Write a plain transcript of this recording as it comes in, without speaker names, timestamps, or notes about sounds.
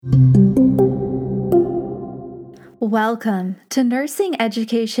Welcome to Nursing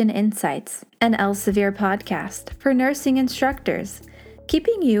Education Insights, an Elsevier podcast for nursing instructors,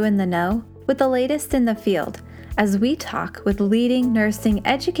 keeping you in the know with the latest in the field as we talk with leading nursing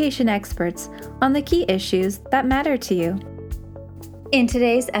education experts on the key issues that matter to you. In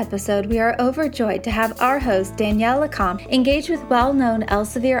today's episode, we are overjoyed to have our host, Danielle Lecomte, engage with well-known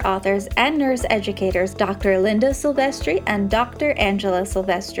Elsevier authors and nurse educators, Dr. Linda Silvestri and Dr. Angela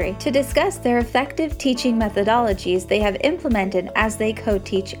Silvestri, to discuss their effective teaching methodologies they have implemented as they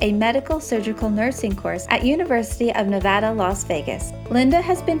co-teach a medical surgical nursing course at University of Nevada, Las Vegas. Linda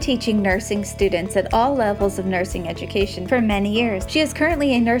has been teaching nursing students at all levels of nursing education for many years. She is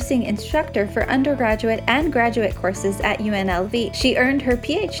currently a nursing instructor for undergraduate and graduate courses at UNLV. She earned her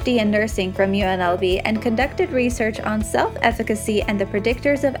PhD in nursing from UNLV and conducted research on self-efficacy and the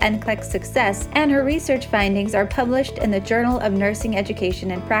predictors of NCLEX success, and her research findings are published in the Journal of Nursing Education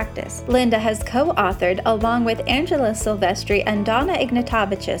and Practice. Linda has co-authored, along with Angela Silvestri and Donna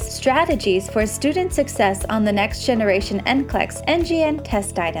Ignatavicius, Strategies for Student Success on the Next Generation NCLEX NGN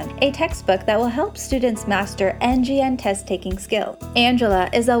Test Item, a textbook that will help students master NGN test-taking skills. Angela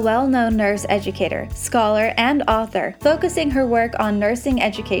is a well-known nurse educator, scholar, and author, focusing her work on nursing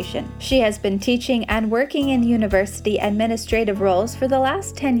education. She has been teaching and working in university administrative roles for the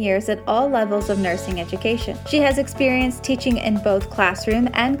last 10 years at all levels of nursing education. She has experience teaching in both classroom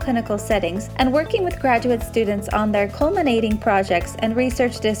and clinical settings and working with graduate students on their culminating projects and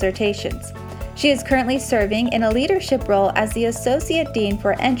research dissertations. She is currently serving in a leadership role as the Associate Dean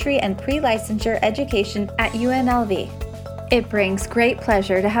for Entry and Pre-Licensure Education at UNLV. It brings great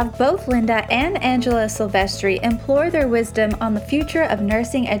pleasure to have both Linda and Angela Silvestri implore their wisdom on the future of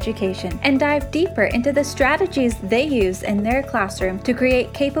nursing education and dive deeper into the strategies they use in their classroom to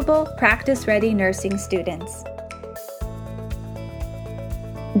create capable, practice-ready nursing students.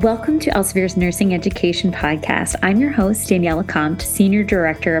 Welcome to Elsevier's Nursing Education Podcast. I'm your host, Danielle Lecomte, Senior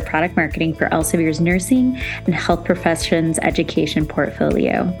Director of Product Marketing for Elsevier's Nursing and Health Professions Education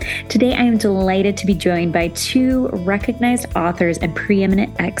portfolio. Today, I am delighted to be joined by two recognized authors and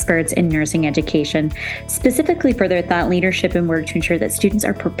preeminent experts in nursing education, specifically for their thought leadership and work to ensure that students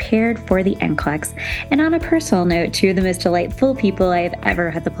are prepared for the NCLEX. And on a personal note, two of the most delightful people I have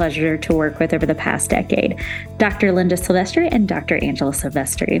ever had the pleasure to work with over the past decade, Dr. Linda Silvestri and Dr. Angela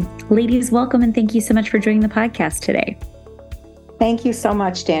Silvestri. Ladies, welcome and thank you so much for joining the podcast today. Thank you so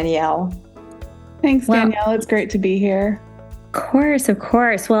much, Danielle. Thanks, Danielle. It's great to be here. Of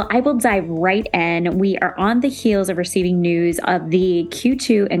course. Well, I will dive right in. We are on the heels of receiving news of the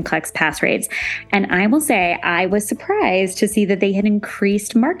Q2 NCLEX pass rates. And I will say I was surprised to see that they had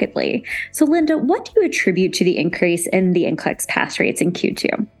increased markedly. So Linda, what do you attribute to the increase in the NCLEX pass rates in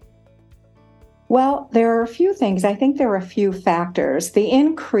Q2? Well, there are a few things. I think there are a few factors. The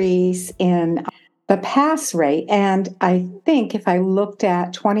increase in the pass rate, and I think if I looked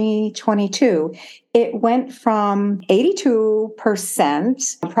at 2022, it went from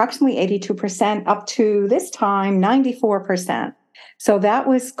 82%, approximately 82%, up to this time, 94%. So that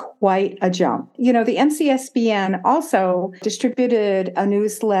was quite a jump. You know, the NCSBN also distributed a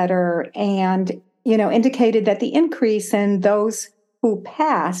newsletter and, indicated that the increase in those who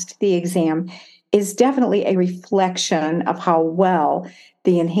passed the exam is definitely a reflection of how well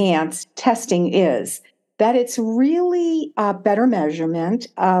the enhanced testing is. That it's really a better measurement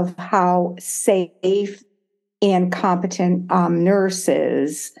of how safe and competent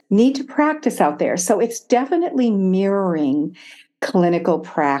nurses need to practice out there. So it's definitely mirroring clinical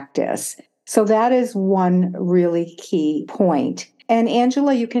practice. So that is one really key point. And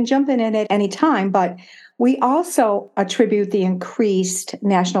Angela, you can jump in at any time, but we also attribute the increased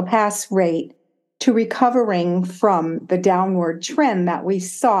national pass rate to recovering from the downward trend that we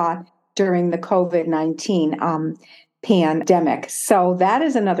saw during the COVID-19 pandemic. So that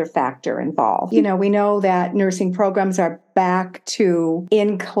is another factor involved. We know that nursing programs are back to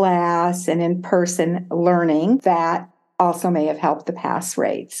in-class and in-person learning. That also may have helped the pass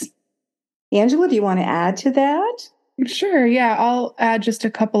rates. Angela, do you want to add to that? Sure. Yeah, I'll add just a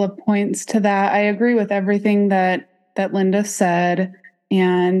couple of points to that. I agree with everything that Linda said.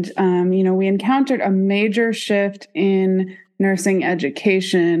 And, we encountered a major shift in nursing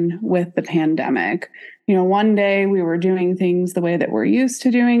education with the pandemic. One day we were doing things the way that we're used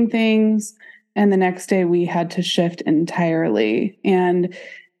to doing things, and the next day we had to shift entirely. And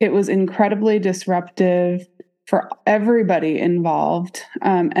it was incredibly disruptive for everybody involved.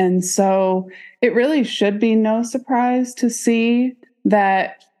 And so it really should be no surprise to see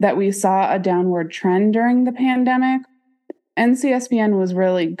that we saw a downward trend during the pandemic. NCSBN was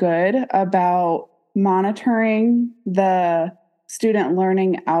really good about monitoring the student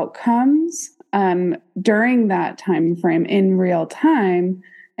learning outcomes during that time frame in real time,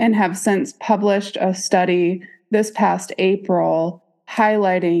 and have since published a study this past April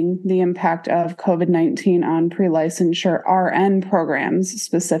highlighting the impact of COVID-19 on pre-licensure RN programs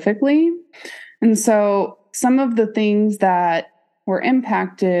specifically. And so some of the things that were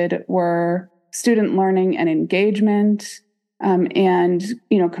impacted were student learning and engagement, and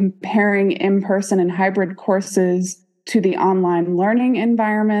comparing in-person and hybrid courses to the online learning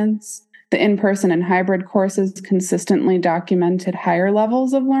environments. The in-person and hybrid courses consistently documented higher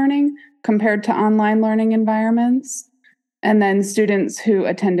levels of learning compared to online learning environments. And then students who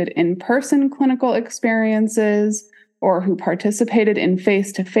attended in-person clinical experiences or who participated in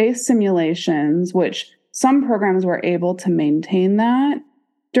face-to-face simulations, which some programs were able to maintain that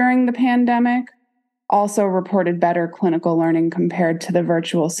during the pandemic, also reported better clinical learning compared to the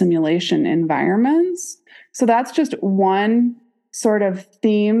virtual simulation environments. So that's just one sort of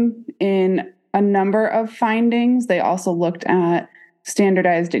theme in a number of findings. They also looked at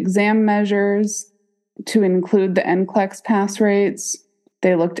standardized exam measures to include the NCLEX pass rates.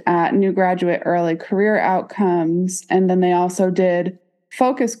 They looked at new graduate early career outcomes, and then they also did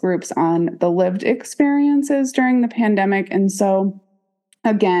focus groups on the lived experiences during the pandemic. And so,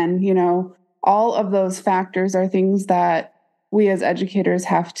 again, all of those factors are things that we as educators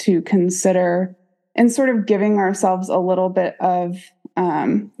have to consider and sort of giving ourselves a little bit of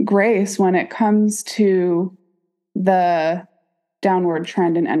grace when it comes to the downward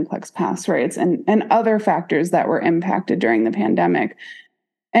trend in NCLEX pass rates and other factors that were impacted during the pandemic.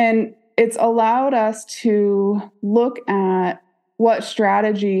 And it's allowed us to look at what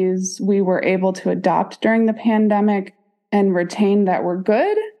strategies we were able to adopt during the pandemic and retain that were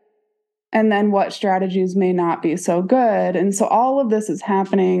good, and then what strategies may not be so good. And so all of this is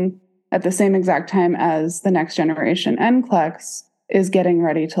happening at the same exact time as the next generation NCLEX is getting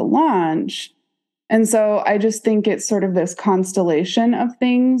ready to launch. And so I just think it's sort of this constellation of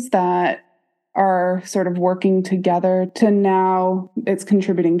things that are sort of working together to now it's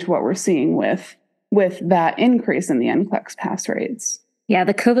contributing to what we're seeing with that increase in the NCLEX pass rates. Yeah,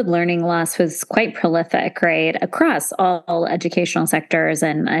 the COVID learning loss was quite prolific, right, across all educational sectors,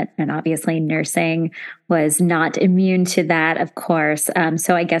 and obviously nursing was not immune to that, of course.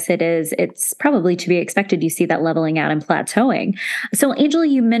 So I guess it's probably to be expected you see that leveling out and plateauing. So Angela,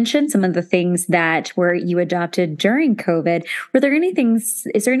 you mentioned some of the things that you adopted during COVID. Is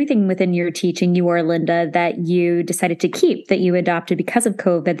there anything within your teaching, you or Linda, that you decided to keep that you adopted because of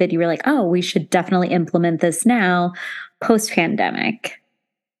COVID that you were like, oh, we should definitely implement this now post-pandemic?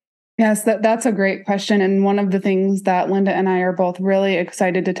 Yes, that's a great question. And one of the things that Linda and I are both really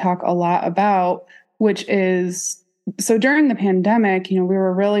excited to talk a lot about, which is, so during the pandemic, we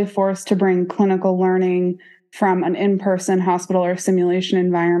were really forced to bring clinical learning from an in-person hospital or simulation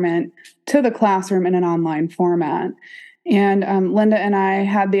environment to the classroom in an online format. And Linda and I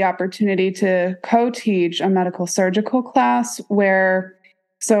had the opportunity to co-teach a medical surgical class where,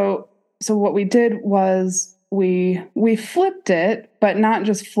 so what we did was we flipped it, but not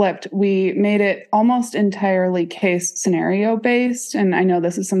just flipped. We made it almost entirely case scenario based. And I know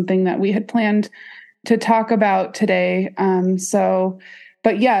this is something that we had planned to talk about today.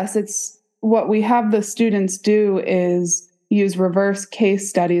 But yes, it's what we have the students do is use reverse case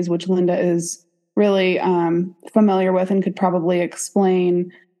studies, which Linda is really familiar with and could probably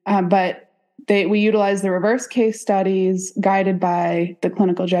explain. But we utilize the reverse case studies guided by the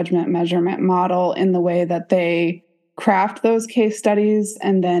clinical judgment measurement model in the way that they craft those case studies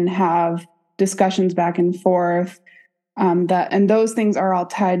and then have discussions back and forth. And those things are all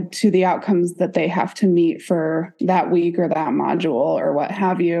tied to the outcomes that they have to meet for that week or that module or what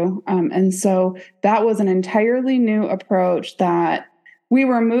have you. And so that was an entirely new approach that we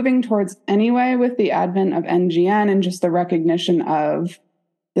were moving towards anyway with the advent of NGN and just the recognition of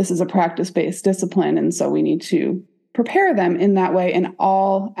this is a practice-based discipline, and so we need to prepare them in that way in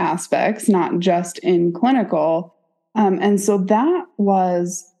all aspects, not just in clinical. And so that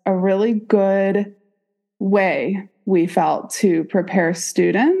was a really good way, we felt, to prepare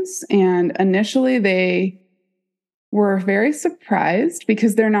students. And initially they were very surprised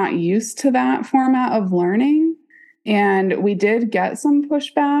because they're not used to that format of learning. And we did get some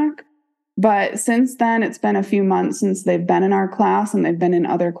pushback. But since then, it's been a few months since they've been in our class, and they've been in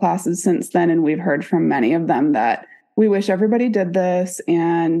other classes since then. And we've heard from many of them that we wish everybody did this.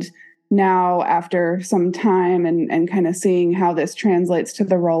 And now, after some time and kind of seeing how this translates to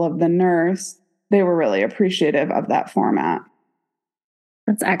the role of the nurse, they were really appreciative of that format.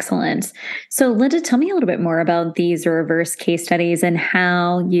 That's excellent. So, Linda, tell me a little bit more about these reverse case studies and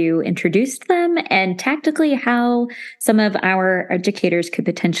how you introduced them, and tactically how some of our educators could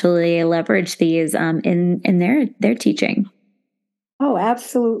potentially leverage these in their teaching. Oh,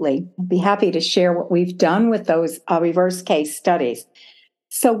 absolutely. I'd be happy to share what we've done with those reverse case studies.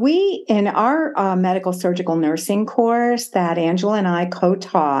 So in our medical surgical nursing course that Angela and I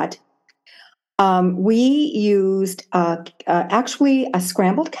co-taught, we used actually a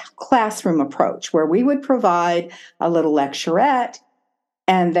scrambled classroom approach where we would provide a little lecturette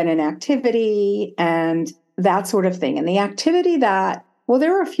and then an activity and that sort of thing. And the activity there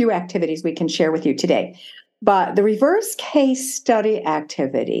are a few activities we can share with you today, but the reverse case study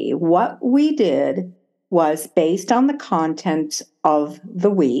activity, what we did was based on the content of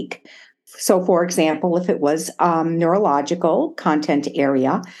the week. So, for example, if it was neurological content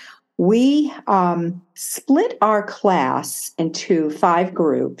area, we split our class into 5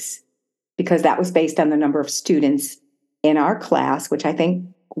 groups because that was based on the number of students in our class, which I think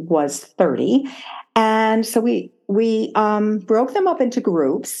was 30. And so we broke them up into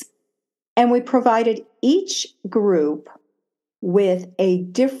groups, and we provided each group with a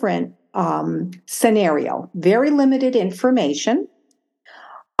different scenario, very limited information.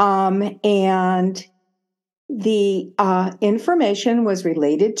 And the information was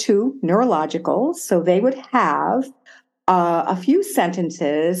related to neurological. So they would have a few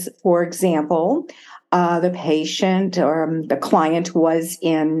sentences. For example, the patient or the client was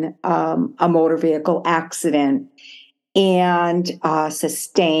in a motor vehicle accident and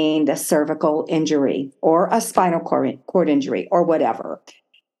sustained a cervical injury or a spinal cord injury or whatever.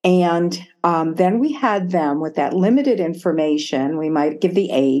 And then we had them with that limited information, we might give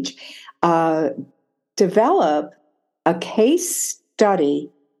the age, develop a case study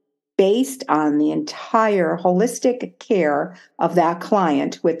based on the entire holistic care of that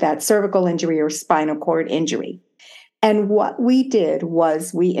client with that cervical injury or spinal cord injury. And what we did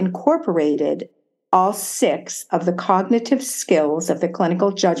was we incorporated all 6 of the cognitive skills of the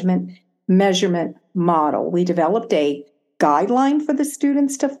clinical judgment measurement model. We developed a guideline for the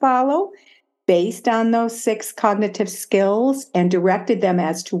students to follow based on those 6 cognitive skills and directed them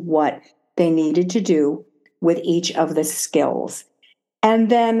as to what they needed to do with each of the skills. And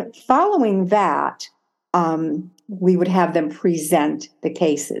then following that, we would have them present the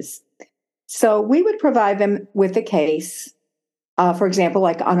cases. So we would provide them with a case, for example,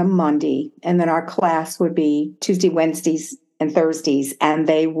 like on a Monday, and then our class would be Tuesday, Wednesdays, and Thursdays, and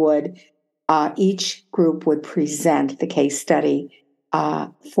they would, each group would present the case study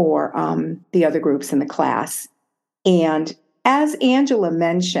for the other groups in the class. And as Angela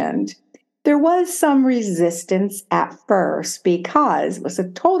mentioned, there was some resistance at first because it was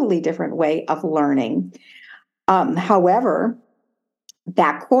a totally different way of learning. However,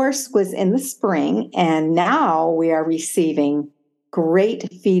 that course was in the spring, and now we are receiving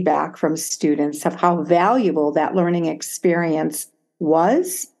great feedback from students of how valuable that learning experience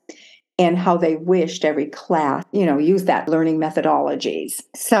was and how they wished every class, used that learning methodologies.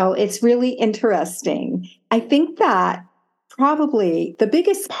 So it's really interesting. I think that probably the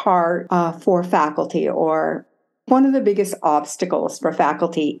biggest part for faculty, or one of the biggest obstacles for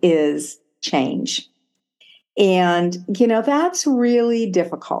faculty, is change. And, that's really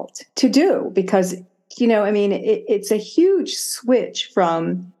difficult to do because, it's a huge switch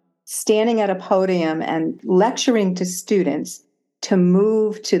from standing at a podium and lecturing to students to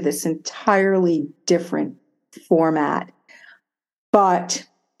move to this entirely different format. But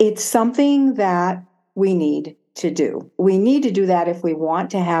it's something that we need to do. We need to do that if we want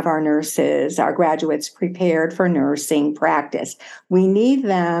to have our nurses, our graduates prepared for nursing practice. We need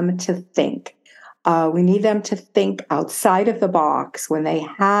them to think. We need them to think outside of the box when they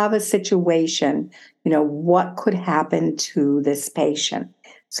have a situation, what could happen to this patient?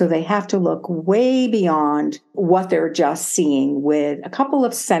 So they have to look way beyond what they're just seeing with a couple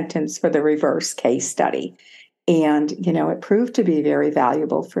of sentences for the reverse case study. And, it proved to be very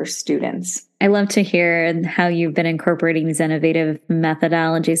valuable for students. I love to hear how you've been incorporating these innovative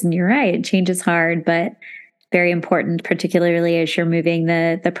methodologies. And you're right, change is hard, but very important, particularly as you're moving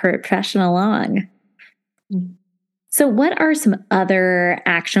the profession along. So what are some other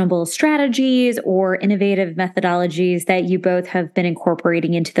actionable strategies or innovative methodologies that you both have been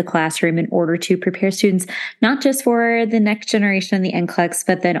incorporating into the classroom in order to prepare students, not just for the next generation, the NCLEX,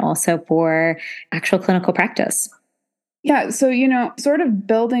 but then also for actual clinical practice? Yeah, so, sort of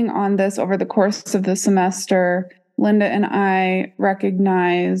building on this over the course of the semester, Linda and I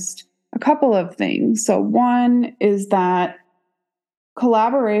recognized a couple of things. So one is that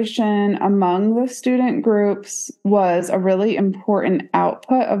collaboration among the student groups was a really important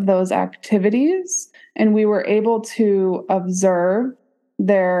output of those activities. And we were able to observe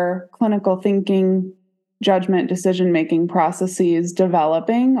their clinical thinking, judgment, decision-making processes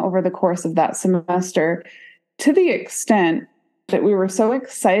developing over the course of that semester, to the extent that we were so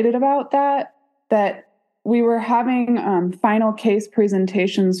excited about that we were having final case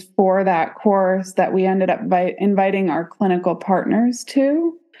presentations for that course that we ended up inviting our clinical partners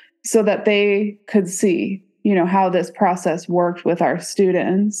to, so that they could see, how this process worked with our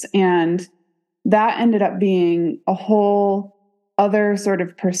students. And that ended up being a whole other sort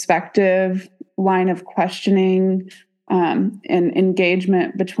of perspective, line of questioning, and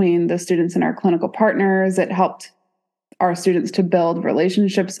engagement between the students and our clinical partners. It helped our students to build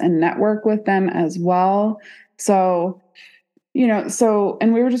relationships and network with them as well. So,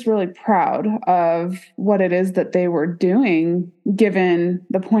 and we were just really proud of what it is that they were doing, given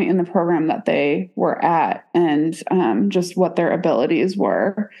the point in the program that they were at, and just what their abilities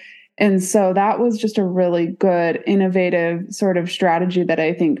were. And so that was just a really good, innovative sort of strategy that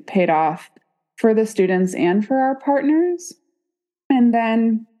I think paid off for the students and for our partners. And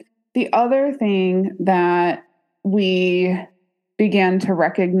then the other thing that we began to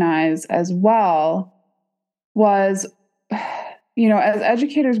recognize as well was, as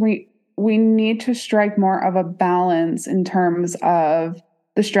educators, we need to strike more of a balance in terms of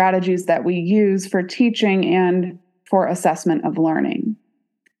the strategies that we use for teaching and for assessment of learning.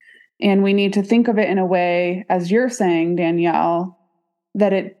 And we need to think of it in a way, as you're saying, Danielle,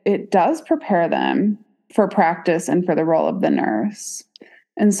 that it does prepare them for practice and for the role of the nurse.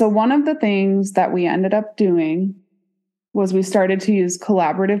 And so one of the things that we ended up doing was we started to use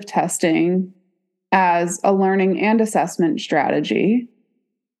collaborative testing as a learning and assessment strategy.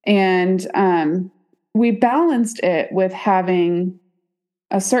 And we balanced it with having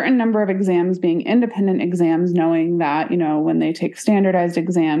a certain number of exams being independent exams, knowing that, when they take standardized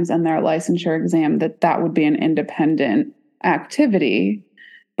exams and their licensure exam, that would be an independent activity.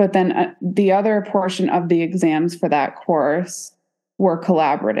 But then the other portion of the exams for that course were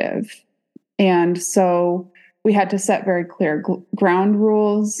collaborative. And so we had to set very clear ground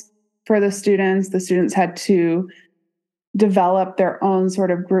rules for the students. The students had to develop their own sort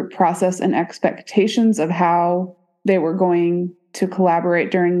of group process and expectations of how they were going to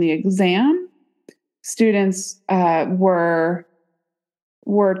collaborate during the exam. Students were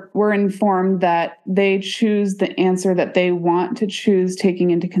informed that they choose the answer that they want to choose,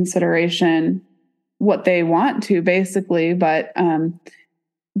 taking into consideration what they want to, basically. But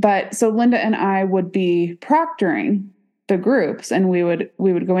so Linda and I would be proctoring the groups, and we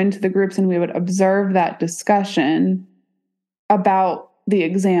would go into the groups and we would observe that discussion about the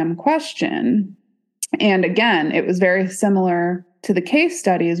exam question. And again, it was very similar to the case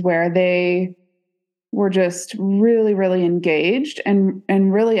studies, where they were just really, really engaged and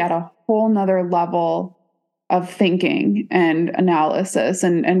really at a whole nother level of thinking and analysis,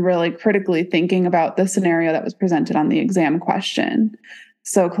 and really critically thinking about the scenario that was presented on the exam question.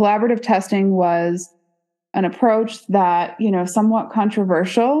 So collaborative testing was an approach that, somewhat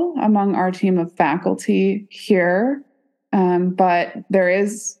controversial among our team of faculty here, but there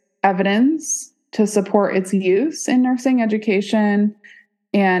is evidence to support its use in nursing education,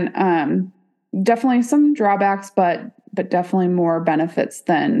 and definitely some drawbacks, but definitely more benefits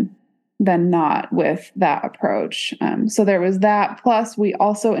than not with that approach. So there was that. Plus, we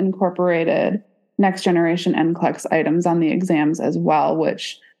also incorporated next generation NCLEX items on the exams as well,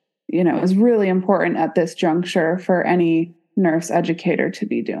 which, is really important at this juncture for any nurse educator to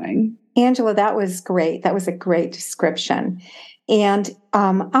be doing. Angela, that was great. That was a great description. And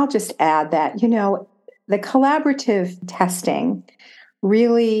I'll just add that, the collaborative testing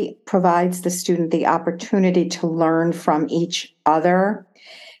really provides the student the opportunity to learn from each other.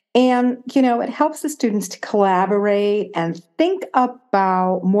 And, it helps the students to collaborate and think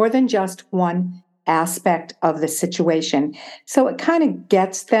about more than just one aspect of the situation. So it kind of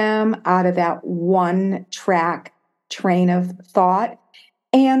gets them out of that one track train of thought.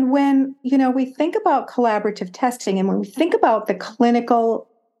 And when, we think about collaborative testing, and when we think about the clinical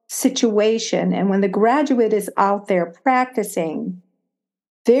situation, and when the graduate is out there practicing,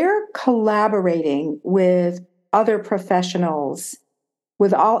 they're collaborating with other professionals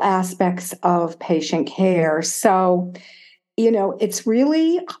with all aspects of patient care. So, it's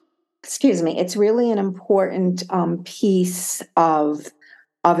really an important piece of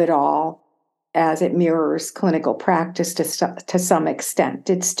it all, as it mirrors clinical practice to some extent.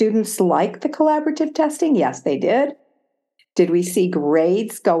 Did students like the collaborative testing? Yes, they did. Did we see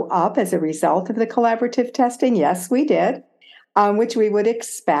grades go up as a result of the collaborative testing? Yes, we did. which we would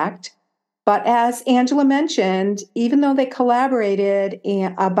expect. But as Angela mentioned, even though they collaborated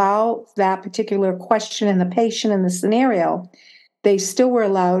about that particular question and the patient and the scenario, they still were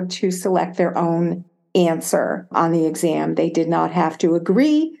allowed to select their own answer on the exam. They did not have to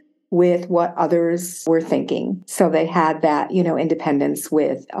agree with what others were thinking. So they had that, independence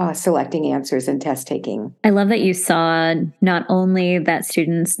with selecting answers and test taking. I love that you saw not only that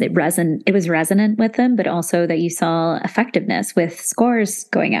students, it was resonant with them, but also that you saw effectiveness with scores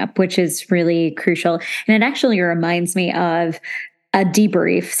going up, which is really crucial. And it actually reminds me of a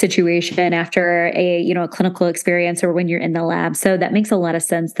debrief situation after a clinical experience or when you're in the lab. So that makes a lot of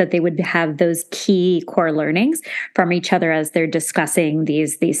sense that they would have those key core learnings from each other as they're discussing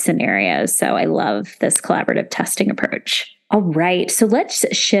these scenarios. So I love this collaborative testing approach. All right. So let's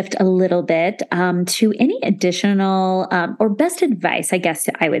shift a little bit to any additional or best advice, I guess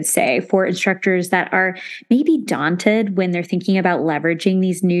I would say, for instructors that are maybe daunted when they're thinking about leveraging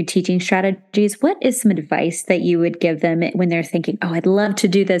these new teaching strategies. What is some advice that you would give them when they're thinking, oh, I'd love to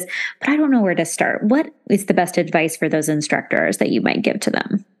do this, but I don't know where to start? What is the best advice for those instructors that you might give to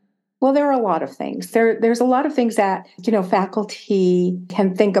them? Well, there are a lot of things. There's a lot of things that, faculty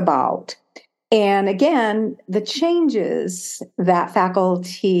can think about. And again, the changes that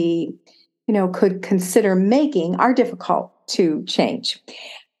faculty, could consider making are difficult to change.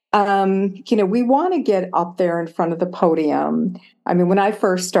 We want to get up there in front of the podium. I mean, when I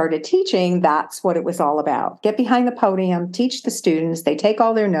first started teaching, that's what it was all about. Get behind the podium, teach the students, they take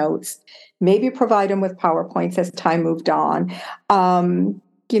all their notes, maybe provide them with PowerPoints as time moved on. I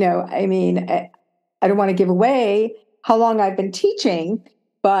don't want to give away how long I've been teaching,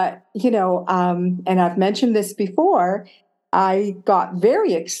 but, and I've mentioned this before, I got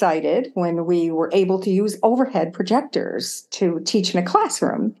very excited when we were able to use overhead projectors to teach in a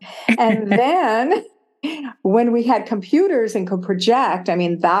classroom. And then when we had computers and could project,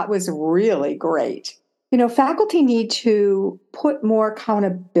 that was really great. Faculty need to put more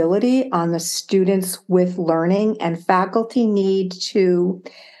accountability on the students with learning, and faculty need to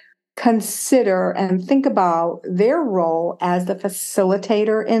consider and think about their role as the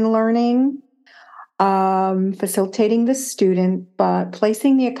facilitator in learning, facilitating the student, but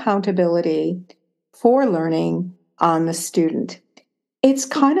placing the accountability for learning on the student. It's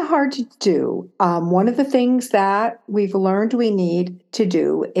kind of hard to do. One of the things that we've learned we need to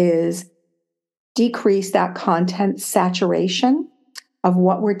do is decrease that content saturation of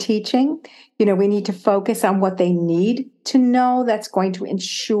what we're teaching. We need to focus on what they need to know that's going to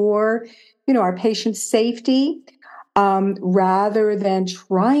ensure, our patients' safety, rather than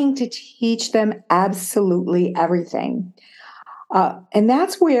trying to teach them absolutely everything. And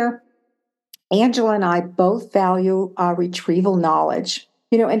that's where Angela and I both value retrieval knowledge.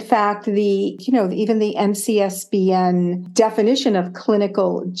 In fact, even the NCSBN definition of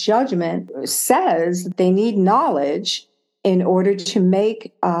clinical judgment says they need knowledge in order to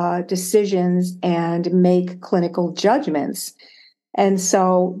make decisions and make clinical judgments. And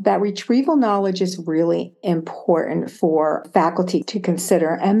so that retrieval knowledge is really important for faculty to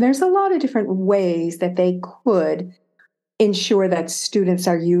consider. And there's a lot of different ways that they could ensure that students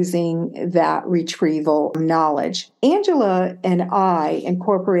are using that retrieval knowledge. Angela and I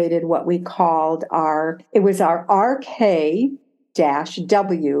incorporated what we called our RK-W-TA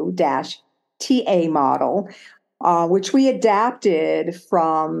model, which we adapted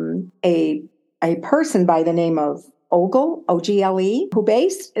from a person by the name of Ogle, O-G-L-E, who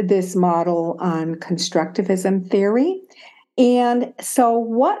based this model on constructivism theory. And so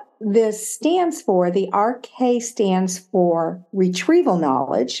what this stands for, the RK stands for retrieval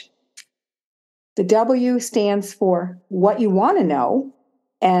knowledge. The W stands for what you want to know,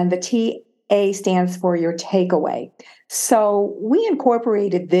 and the TA stands for your takeaway. So we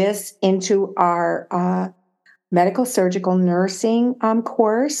incorporated this into our medical surgical nursing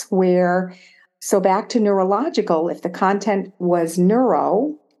course so back to neurological, if the content was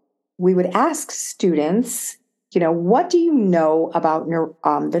neuro, we would ask students, what do you know about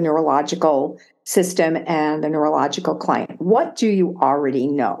the neurological system and the neurological client? What do you already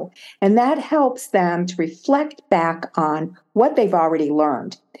know? And that helps them to reflect back on what they've already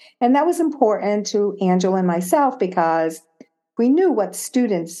learned. And that was important to Angela and myself because we knew what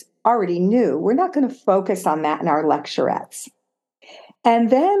students already knew. We're not going to focus on that in our lecturettes.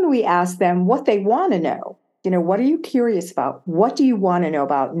 And then we asked them what they want to know. What are you curious about? What do you want to know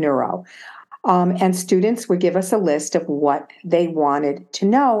about neuro? And students would give us a list of what they wanted to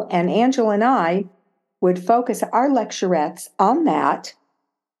know. And Angela and I would focus our lecturettes on that,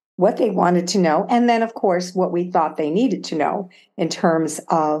 what they wanted to know, and then, of course, what we thought they needed to know in terms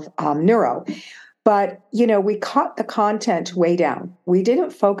of neuro. But, we cut the content way down. We didn't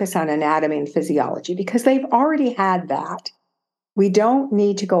focus on anatomy and physiology because they've already had that. We don't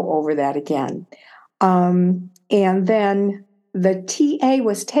need to go over that again. And then the TA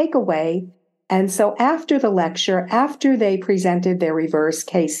was takeaway. And so after the lecture, after they presented their reverse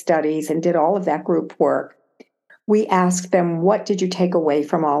case studies and did all of that group work, we asked them, what did you take away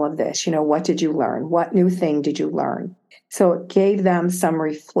from all of this? What did you learn? What new thing did you learn? So it gave them some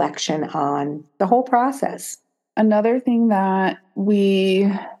reflection on the whole process. Another thing that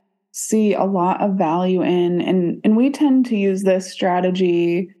we see a lot of value in, and we tend to use this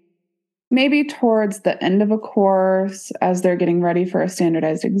strategy maybe towards the end of a course as they're getting ready for a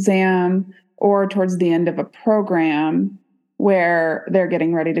standardized exam, or towards the end of a program where they're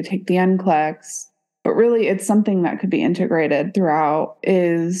getting ready to take the NCLEX. But really, it's something that could be integrated throughout,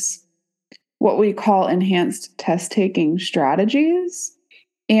 is what we call enhanced test taking strategies.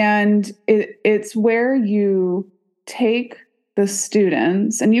 And it's where you take the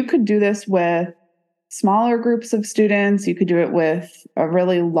students, and you could do this with smaller groups of students. You could do it with a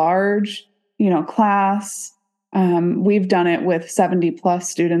really large, class. We've done it with 70 plus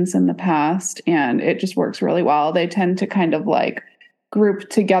students in the past, and it just works really well. They tend to kind of like group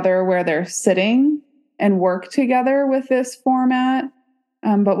together where they're sitting and work together with this format.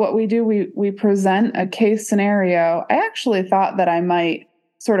 But what we do, we present a case scenario. I actually thought that I might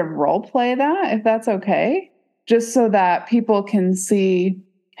sort of role play that, if that's okay, just so that people can see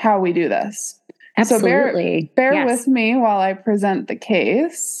how we do this. Absolutely. So bear with me while I present the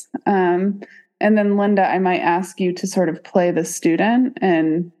case. And then Linda, I might ask you to sort of play the student,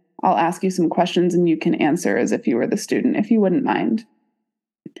 and I'll ask you some questions and you can answer as if you were the student, if you wouldn't mind.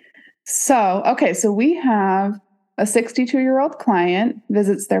 So we have a 62-year-old client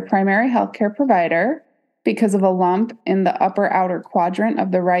visits their primary healthcare provider because of a lump in the upper outer quadrant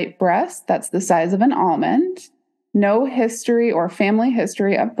of the right breast that's the size of an almond. No history or family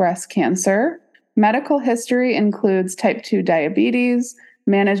history of breast cancer. Medical history includes type 2 diabetes,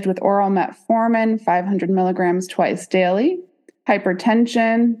 managed with oral metformin, 500 milligrams twice daily.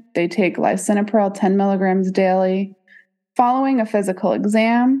 Hypertension, they take lisinopril, 10 milligrams daily. Following a physical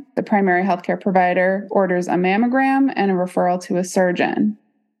exam, the primary healthcare provider orders a mammogram and a referral to a surgeon.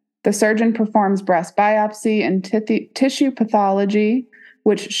 The surgeon performs breast biopsy and tissue pathology,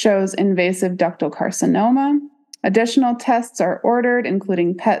 which shows invasive ductal carcinoma. Additional tests are ordered,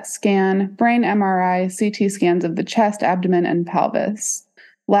 including PET scan, brain MRI, CT scans of the chest, abdomen, and pelvis.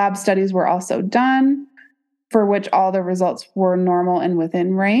 Lab studies were also done, for which all the results were normal and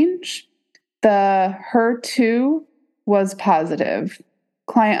within range. The HER2 was positive.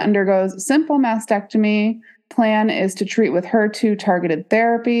 Client undergoes simple mastectomy. Plan is to treat with HER2 targeted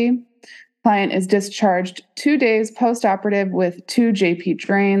therapy. Client is discharged 2 days postoperative with 2 JP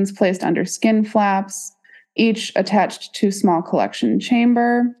drains placed under skin flaps, each attached to small collection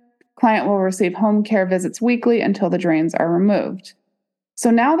chamber. Client will receive home care visits weekly until the drains are removed. So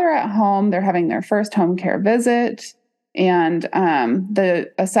now they're at home, they're having their first home care visit, and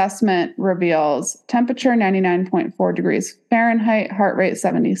the assessment reveals temperature 99.4 degrees Fahrenheit, heart rate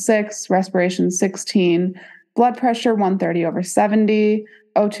 76, respiration 16, blood pressure 130/70,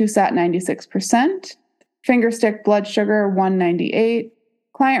 O2 sat 96%, finger stick blood sugar 198.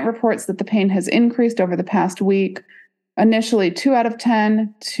 Client reports that the pain has increased over the past week, initially 2 out of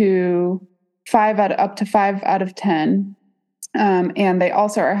 10 to 5 out of 10. And they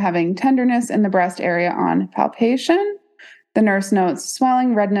also are having tenderness in the breast area on palpation. The nurse notes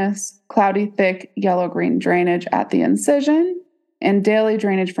swelling, redness, cloudy, thick, yellow-green drainage at the incision, and daily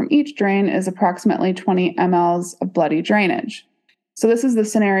drainage from each drain is approximately 20 mLs of bloody drainage. So this is the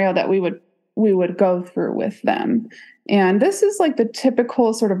scenario that we would go through with them. And this is like the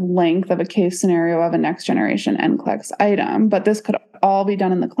typical sort of length of a case scenario of a next generation NCLEX item, but this could all be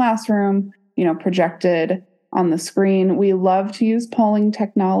done in the classroom, projected on the screen. We love to use polling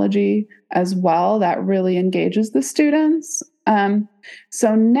technology as well. That really engages the students.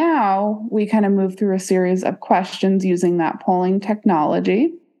 So now we kind of move through a series of questions using that polling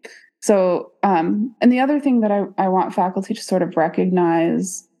technology. So, and the other thing that I want faculty to sort of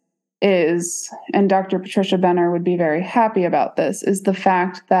recognize is, and Dr. Patricia Benner would be very happy about this, is the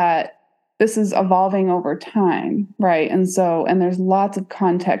fact that this is evolving over time, right? And there's lots of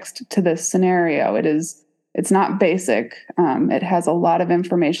context to this scenario. It's not basic. It has a lot of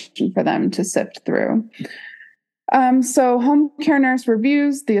information for them to sift through. So home care nurse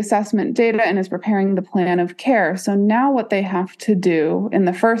reviews the assessment data and is preparing the plan of care. So now what they have to do in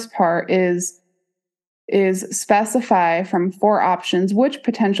the first part is specify from 4 options which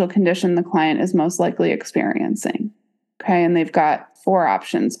potential condition the client is most likely experiencing. Okay, and they've got 4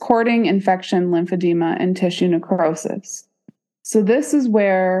 options: cording, infection, lymphedema, and tissue necrosis. So this is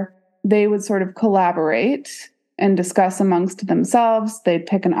where they would sort of collaborate and discuss amongst themselves. They'd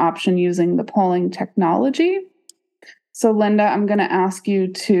pick an option using the polling technology. So Linda, I'm going to ask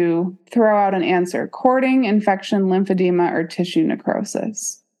you to throw out an answer: cording, infection, lymphedema, or tissue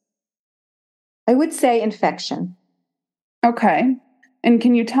necrosis. I would say infection. Okay. And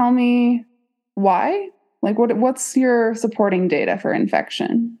can you tell me why? Like, what's your supporting data for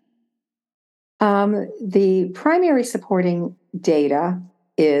infection? The primary supporting data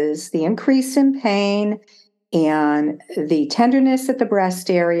is the increase in pain and the tenderness at the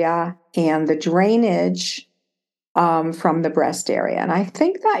breast area and the drainage from the breast area. And I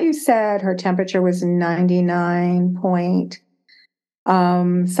think that you said her temperature was 99 point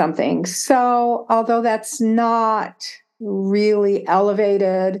something. So although that's not really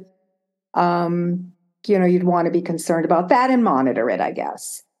elevated, you'd want to be concerned about that and monitor it, I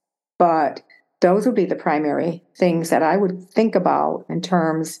guess. But those would be the primary things that I would think about in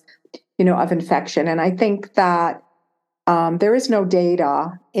terms, of infection. And I think that there is no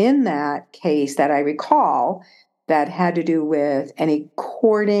data in that case that I recall that had to do with any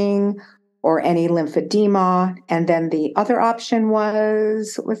cording or any lymphedema. And then the other option what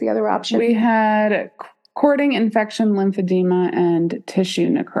was the other option? We had cording, infection, lymphedema, and tissue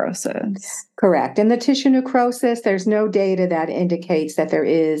necrosis. Correct. In the tissue necrosis, there's no data that indicates that there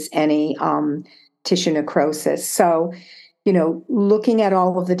is any tissue necrosis. So, looking at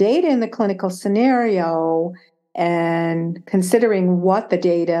all of the data in the clinical scenario and considering what the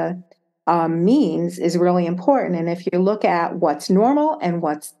data means is really important. And if you look at what's normal and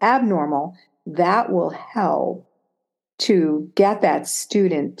what's abnormal, that will help to get that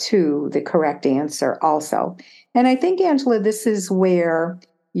student to the correct answer also. And I think, Angela, this is where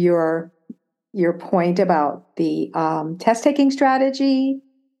your point about the test-taking strategy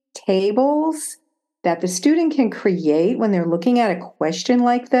tables that the student can create when they're looking at a question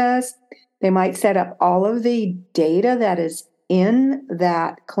like this. They might set up all of the data that is in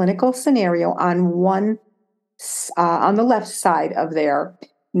that clinical scenario on on the left side of their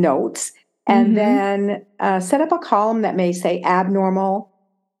notes, and then set up a column that may say abnormal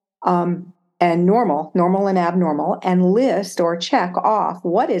and normal and abnormal, and list or check off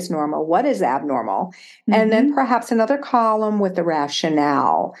what is normal, what is abnormal, and then perhaps another column with the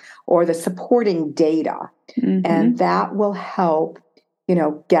rationale or the supporting data. And that will help,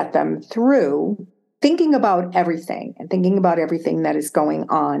 get them through thinking about everything that is going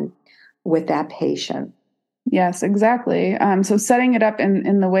on with that patient. Yes, exactly. So setting it up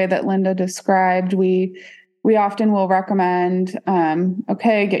in the way that Linda described, we often will recommend,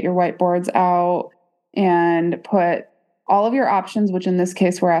 get your whiteboards out and put all of your options, which in this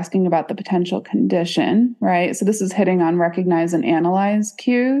case, we're asking about the potential condition, right? So this is hitting on recognize and analyze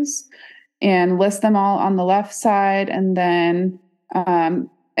cues, and list them all on the left side. And then,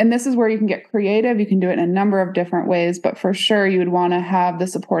 and this is where you can get creative. You can do it in a number of different ways, but for sure you would want to have the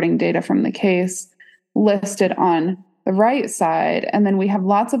supporting data from the case listed on the right side. And then we have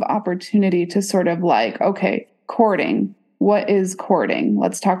lots of opportunity to sort of cording. What is cording?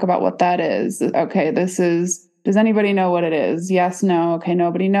 Let's talk about what that is. Okay, does anybody know what it is? Yes, no. Okay,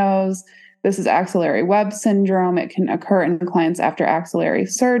 nobody knows. This is axillary web syndrome. It can occur in clients after axillary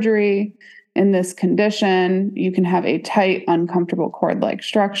surgery. In this condition, you can have a tight, uncomfortable cord-like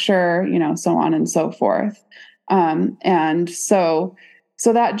structure, so on and so forth. And so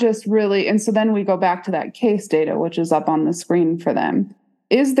that just really, and so then we go back to that case data, which is up on the screen for them.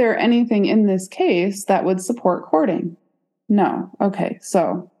 Is there anything in this case that would support cording? No. Okay,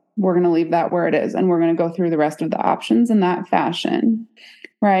 so we're going to leave that where it is, and we're going to go through the rest of the options in that fashion,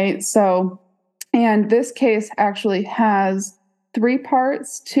 right? So, and this case actually has 3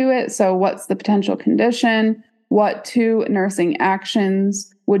 parts to it. So what's the potential condition? What 2 nursing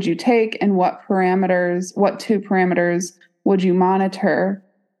actions would you take? And what 2 parameters would you monitor?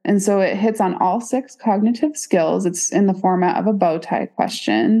 And so it hits on all 6 cognitive skills. It's in the format of a bow tie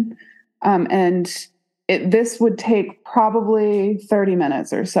question. This would take probably 30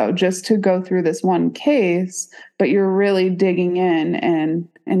 minutes or so just to go through this one case, but you're really digging in and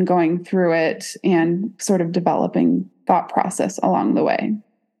going through it and sort of developing thought process along the way.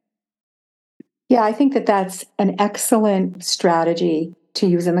 Yeah, I think that that's an excellent strategy to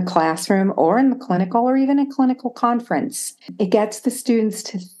use in the classroom or in the clinical or even a clinical conference. It gets the students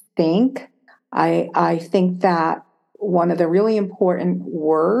to think. I think that one of the really important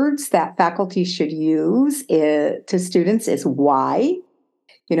words that faculty should use to students is why.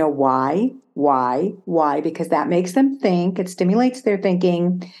 Why, because that makes them think. It stimulates their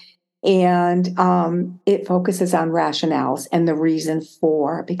thinking. And it focuses on rationales and the reason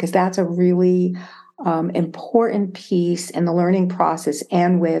for, because that's a really important piece in the learning process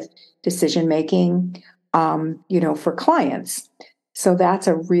and with decision making, for clients. So that's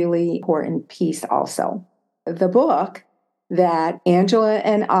a really important piece also. The book that Angela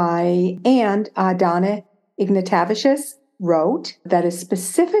and I and Donna Ignatavicius wrote that is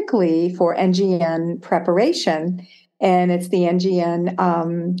specifically for NGN preparation, and it's the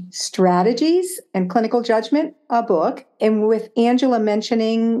NGN Strategies and Clinical Judgment book. And with Angela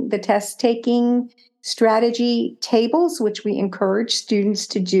mentioning the test-taking strategy tables, which we encourage students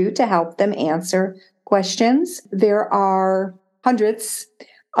to do to help them answer questions. There are hundreds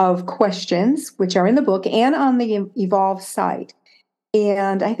of questions which are in the book and on the Evolve site.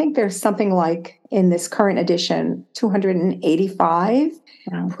 And I think there's something like, in this current edition, 285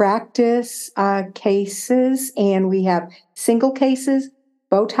 practice cases. And we have single cases,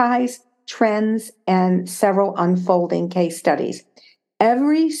 bow ties, trends, and several unfolding case studies.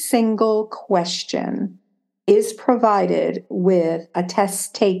 Every single question is provided with a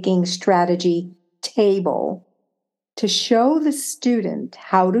test-taking strategy table to show the student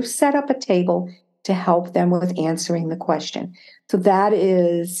how to set up a table to help them with answering the question. So that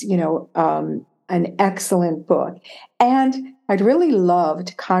is, an excellent book. And I'd really love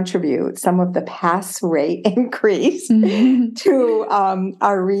to contribute some of the pass rate increase to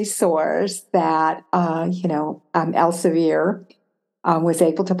our resource that, Elsevier was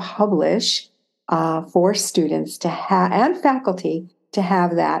able to publish for students to have, and faculty to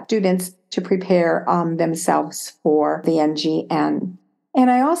have, that students to prepare themselves for the NGN. And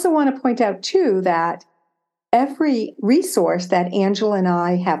I also want to point out, too, that every resource that Angela and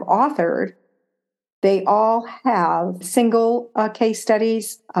I have authored, they all have single case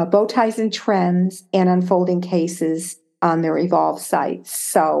studies, bow ties and trends, and unfolding cases on their Evolve sites.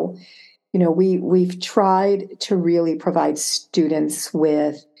 So, we've tried to really provide students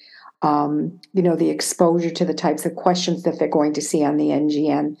with, the exposure to the types of questions that they're going to see on the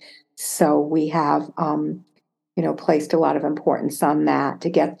NGN. So we have, placed a lot of importance on that to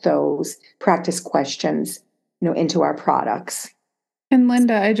get those practice questions, into our products. And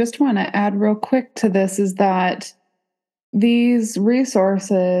Linda, I just want to add real quick to this is that these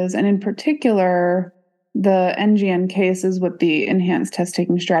resources, and in particular, the NGN cases with the enhanced test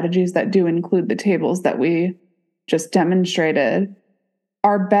taking strategies that do include the tables that we just demonstrated,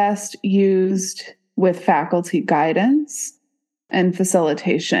 are best used with faculty guidance and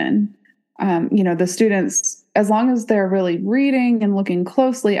facilitation. The students, as long as they're really reading and looking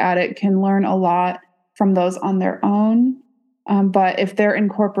closely at it, can learn a lot from those on their own. But if they're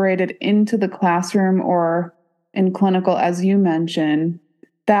incorporated into the classroom or in clinical, as you mentioned,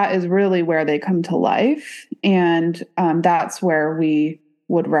 that is really where they come to life. And that's where we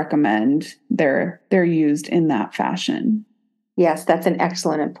would recommend they're used in that fashion. Yes, that's an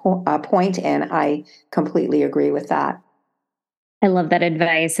excellent point, and I completely agree with that. I love that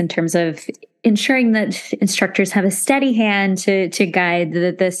advice in terms of ensuring that instructors have a steady hand to guide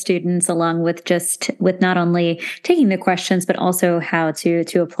the students along with not only taking the questions, but also how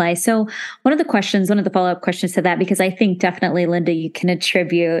to apply. So one of the follow-up questions to that, because I think definitely, Linda, you can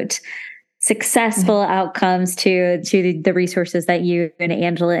attribute successful outcomes to the resources that you and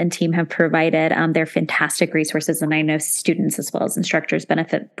Angela and team have provided. They're fantastic resources, and I know students as well as instructors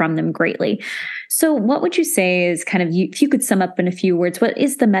benefit from them greatly. So what would you say is kind of, if you could sum up in a few words, what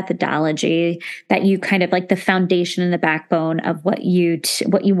is the methodology that you kind of like the foundation and the backbone of what you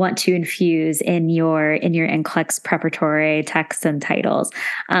want to infuse in your NCLEX preparatory texts and titles?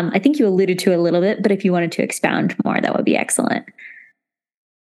 I think you alluded to a little bit, but if you wanted to expound more, that would be excellent.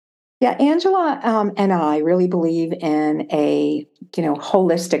 Yeah, Angela and I really believe in a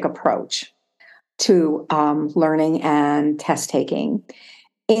holistic approach to learning and test taking.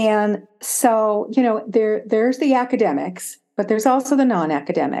 And so, there's the academics, but there's also the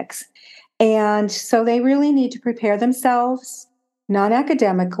non-academics. And so they really need to prepare themselves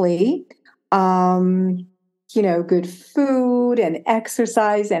non-academically, good food and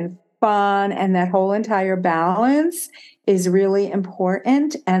exercise and fun, and that whole entire balance is really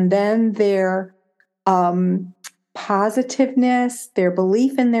important. And then their positiveness, their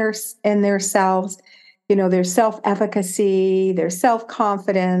belief in their selves, their self-efficacy, their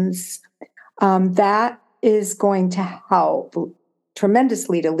self-confidence, that is going to help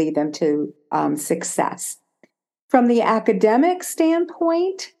tremendously to lead them to success. From the academic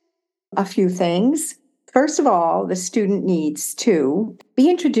standpoint, a few things. First of all, the student needs to be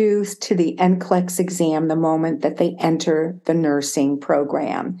introduced to the NCLEX exam the moment that they enter the nursing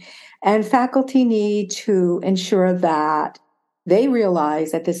program. And faculty need to ensure that they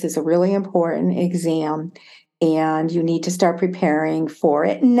realize that this is a really important exam and you need to start preparing for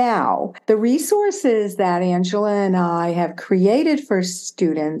it now. The resources that Angela and I have created for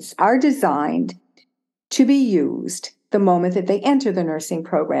students are designed to be used the moment that they enter the nursing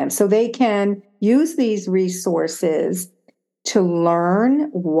program. So they can use these resources to learn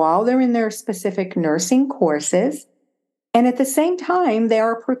while they're in their specific nursing courses. And at the same time, they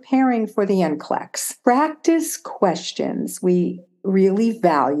are preparing for the NCLEX. Practice questions. We really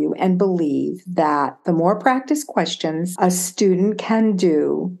value and believe that the more practice questions a student can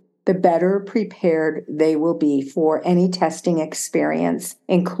do, the better prepared they will be for any testing experience,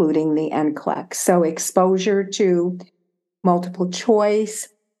 including the NCLEX. So exposure to multiple choice,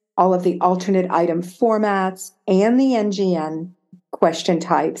 all of the alternate item formats, and the NGN question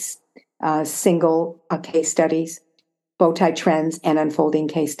types, single case studies, bow tie trends, and unfolding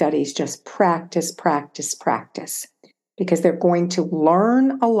case studies. Just practice, practice, practice, because they're going to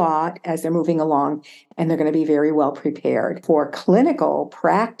learn a lot as they're moving along, and they're going to be very well prepared for clinical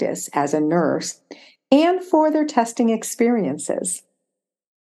practice as a nurse and for their testing experiences.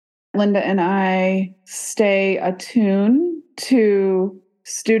 Linda and I stay attuned to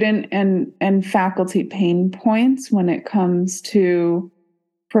student and faculty pain points when it comes to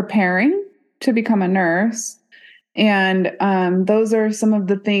preparing to become a nurse. And those are some of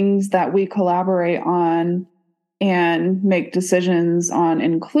the things that we collaborate on and make decisions on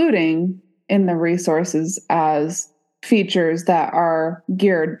including in the resources as features that are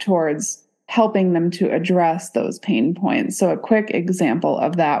geared towards helping them to address those pain points. So a quick example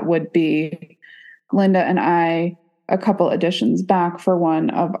of that would be Linda and I, a couple editions back for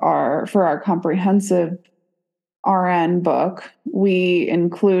our comprehensive RN book, we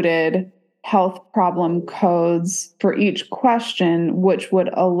included health problem codes for each question, which would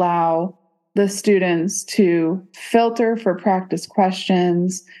allow the students to filter for practice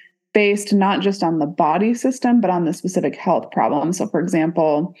questions based not just on the body system, but on the specific health problem. So, for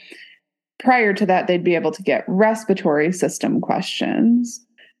example, prior to that, they'd be able to get respiratory system questions,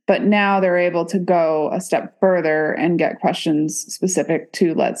 but now they're able to go a step further and get questions specific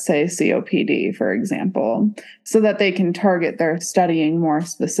to, let's say, COPD, for example, so that they can target their studying more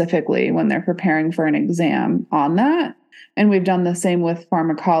specifically when they're preparing for an exam on that. And we've done the same with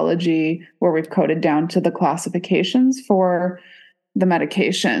pharmacology, where we've coded down to the classifications for the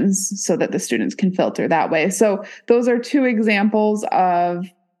medications so that the students can filter that way. So those are two examples of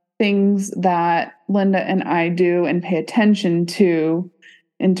things that Linda and I do and pay attention to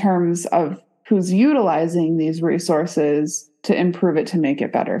in terms of who's utilizing these resources to improve it, to make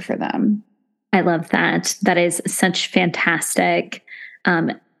it better for them. I love that. That is such fantastic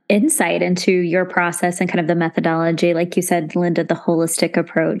insight into your process and kind of the methodology. Like you said, Linda, the holistic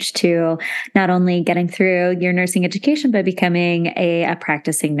approach to not only getting through your nursing education, but becoming a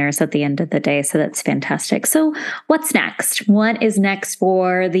practicing nurse at the end of the day. So that's fantastic. So what's next? What is next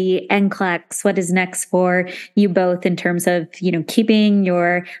for the NCLEX? What is next for you both in terms of, keeping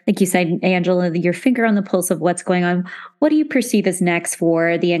your, like you said, Angela, your finger on the pulse of what's going on? What do you perceive as next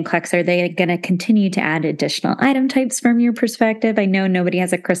for the NCLEX? Are they going to continue to add additional item types from your perspective? I know nobody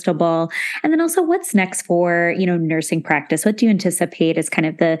has a crystal ball. And then also, what's next for, nursing practice? What do you anticipate as kind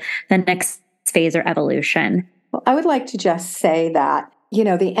of the next phase or evolution? Well, I would like to just say that,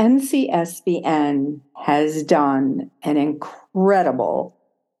 the NCSBN has done an incredible,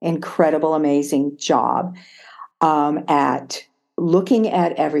 amazing job at looking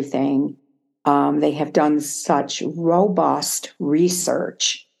at everything. They have done such robust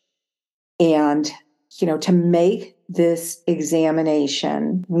research, and, to make this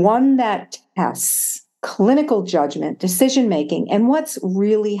examination one that tests clinical judgment, decision-making, and what's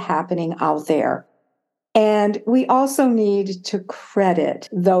really happening out there. And we also need to credit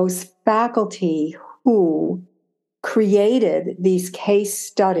those faculty who created these case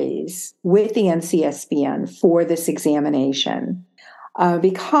studies with the NCSBN for this examination.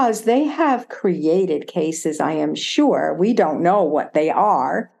 Because they have created cases, I am sure. We don't know what they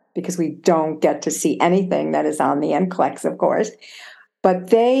are because we don't get to see anything that is on the NCLEX, of course. But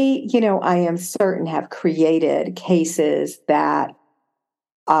they, I am certain, have created cases that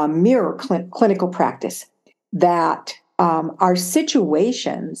mirror clinical practice, that are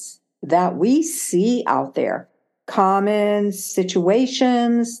situations that we see out there, common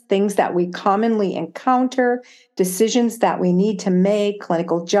situations, things that we commonly encounter, decisions that we need to make,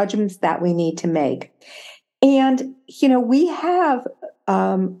 clinical judgments that we need to make. And, we have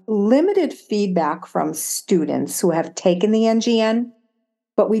limited feedback from students who have taken the NGN,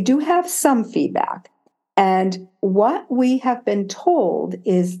 but we do have some feedback. And what we have been told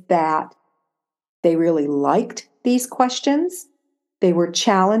is that they really liked these questions. They were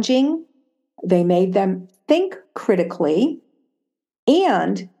challenging. They made them think critically.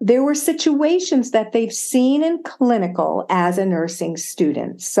 And there were situations that they've seen in clinical as a nursing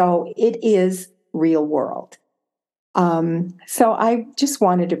student. So it is real world. So I just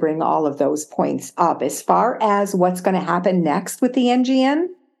wanted to bring all of those points up. As far as what's going to happen next with the NGN,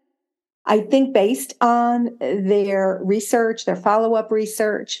 I think based on their research, their follow-up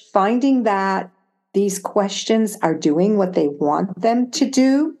research, finding that these questions are doing what they want them to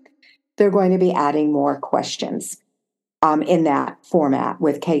do, they're going to be adding more questions in that format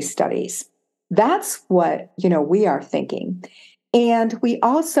with case studies. That's what, we are thinking. And we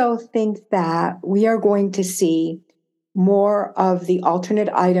also think that we are going to see more of the alternate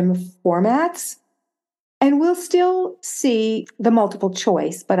item formats, and we'll still see the multiple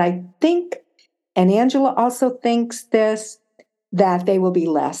choice. But I think, and Angela also thinks this, that they will be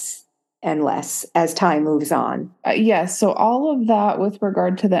less and less as time moves on. Yes. So all of that with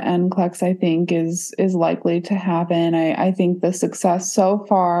regard to the NCLEX, I think is likely to happen. I think the success so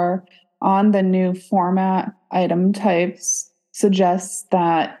far on the new format item types suggests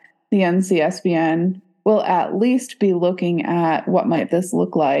that the NCSBN will at least be looking at what might this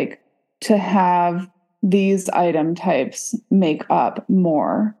look like to have these item types make up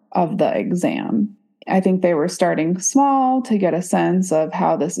more of the exam. I think they were starting small to get a sense of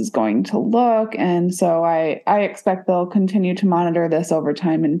how this is going to look. And so I expect they'll continue to monitor this over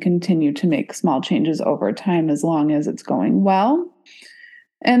time and continue to make small changes over time as long as it's going well.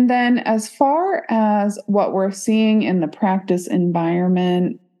 And then as far as what we're seeing in the practice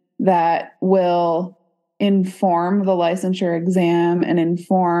environment that will inform the licensure exam and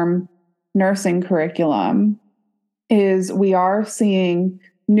inform nursing curriculum is we are seeing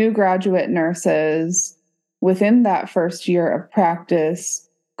new graduate nurses within that first year of practice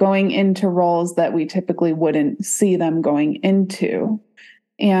going into roles that we typically wouldn't see them going into.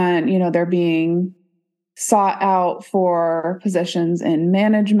 And, they're being sought out for positions in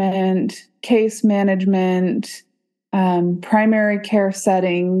management, case management, primary care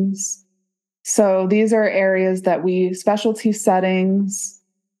settings. So these are areas that specialty settings,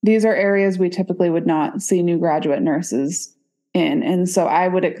 these are areas we typically would not see new graduate nurses in. And so I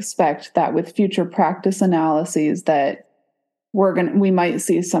would expect that with future practice analyses that we might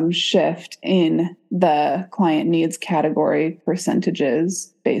see some shift in the client needs category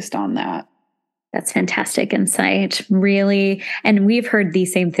percentages based on that. That's fantastic insight, really. And we've heard the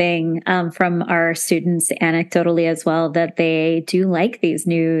same thing from our students anecdotally as well, that they do like these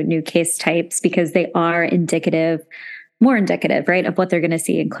new case types because they are more indicative, right, of what they're going to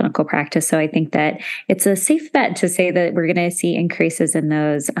see in clinical practice. So I think that it's a safe bet to say that we're going to see increases in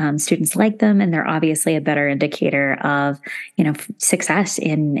those. Students like them, and they're obviously a better indicator of, success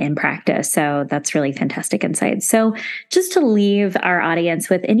in practice. So that's really fantastic insight. So just to leave our audience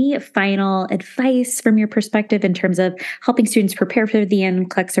with any final advice from your perspective in terms of helping students prepare for the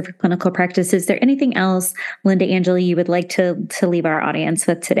NCLEX or for clinical practice, is there anything else, Linda, Angela, you would like to leave our audience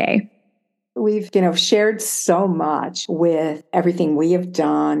with today? We've, shared so much with everything we have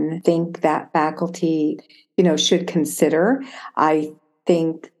done. Think that faculty, should consider. I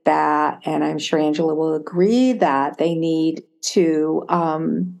think that, and I'm sure Angela will agree, that they need to,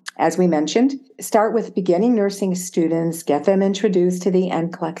 as we mentioned, start with beginning nursing students, get them introduced to the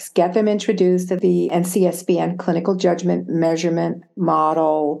NCLEX, get them introduced to the NCSBN clinical judgment measurement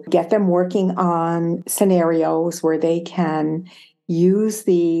model, get them working on scenarios where they can use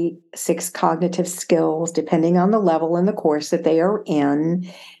the 6 cognitive skills, depending on the level in the course that they are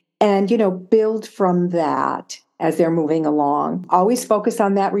in, and, build from that as they're moving along. Always focus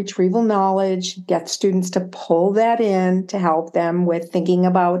on that retrieval knowledge, get students to pull that in to help them with thinking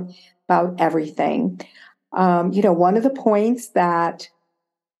about everything. One of the points that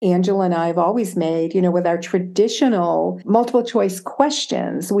Angela and I have always made, with our traditional multiple choice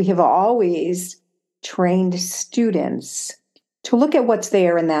questions, we have always trained students to look at what's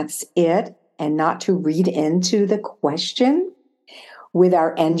there and that's it, and not to read into the question. With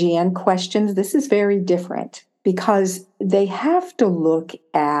our NGN questions, this is very different because they have to look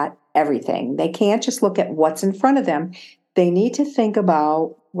at everything. They can't just look at what's in front of them. They need to think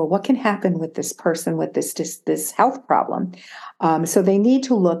about, well, what can happen with this person with this health problem? So they need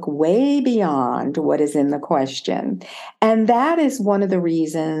to look way beyond what is in the question. And that is one of the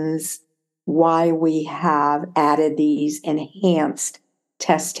reasons why we have added these enhanced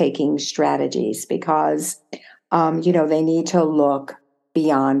test-taking strategies, because, they need to look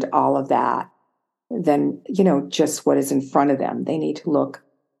beyond all of that than, just what is in front of them. They need to look,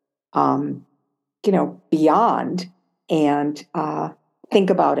 beyond and think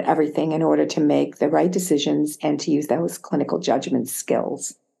about everything in order to make the right decisions and to use those clinical judgment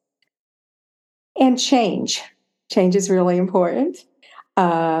skills. And change. Change is really important.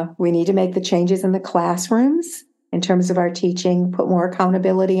 We need to make the changes in the classrooms in terms of our teaching, put more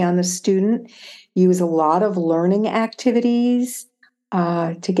accountability on the student, use a lot of learning activities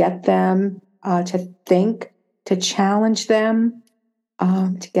to get them to think, to challenge them,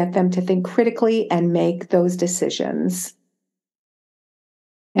 to get them to think critically and make those decisions.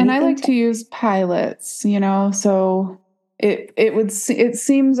 And I like to use pilots, so it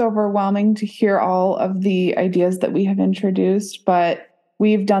seems overwhelming to hear all of the ideas that we have introduced, but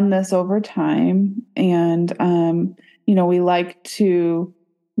we've done this over time, and we like to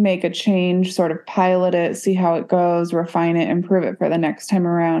make a change, sort of pilot it, see how it goes, refine it, improve it for the next time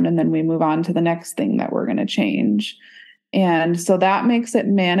around, and then we move on to the next thing that we're going to change. And so that makes it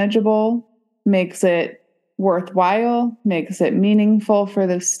manageable, makes it worthwhile, makes it meaningful for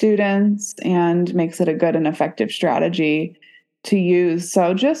the students, and makes it a good and effective strategy to use.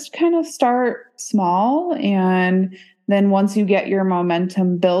 So just kind of start small, and then once you get your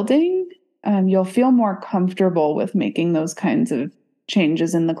momentum building, you'll feel more comfortable with making those kinds of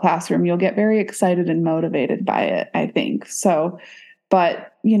changes in the classroom. You'll get very excited and motivated by it, I think. So,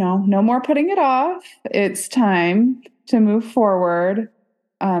 but, no more putting it off. It's time to move forward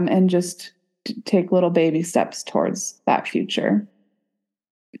and just take little baby steps towards that future.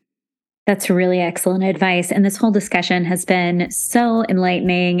 That's really excellent advice. And this whole discussion has been so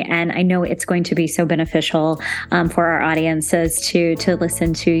enlightening. And I know it's going to be so beneficial for our audiences to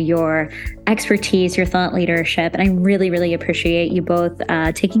listen to your expertise, your thought leadership. And I really, really appreciate you both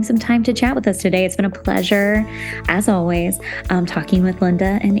taking some time to chat with us today. It's been a pleasure, as always, talking with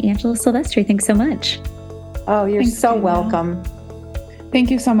Linda and Angela Silvestri. Thanks so much. Oh, you're so welcome. Thank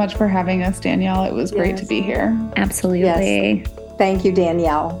you so much for having us, Danielle. It was great to be here. Absolutely. Yes. Thank you,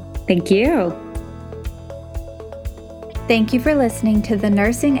 Danielle. Thank you. Thank you for listening to the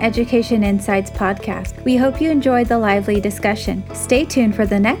Nursing Education Insights podcast. We hope you enjoyed the lively discussion. Stay tuned for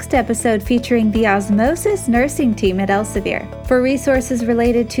the next episode featuring the Osmosis nursing team at Elsevier. For resources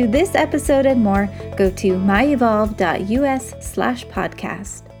related to this episode and more, go to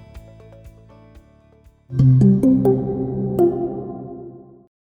myevolve.us/podcast.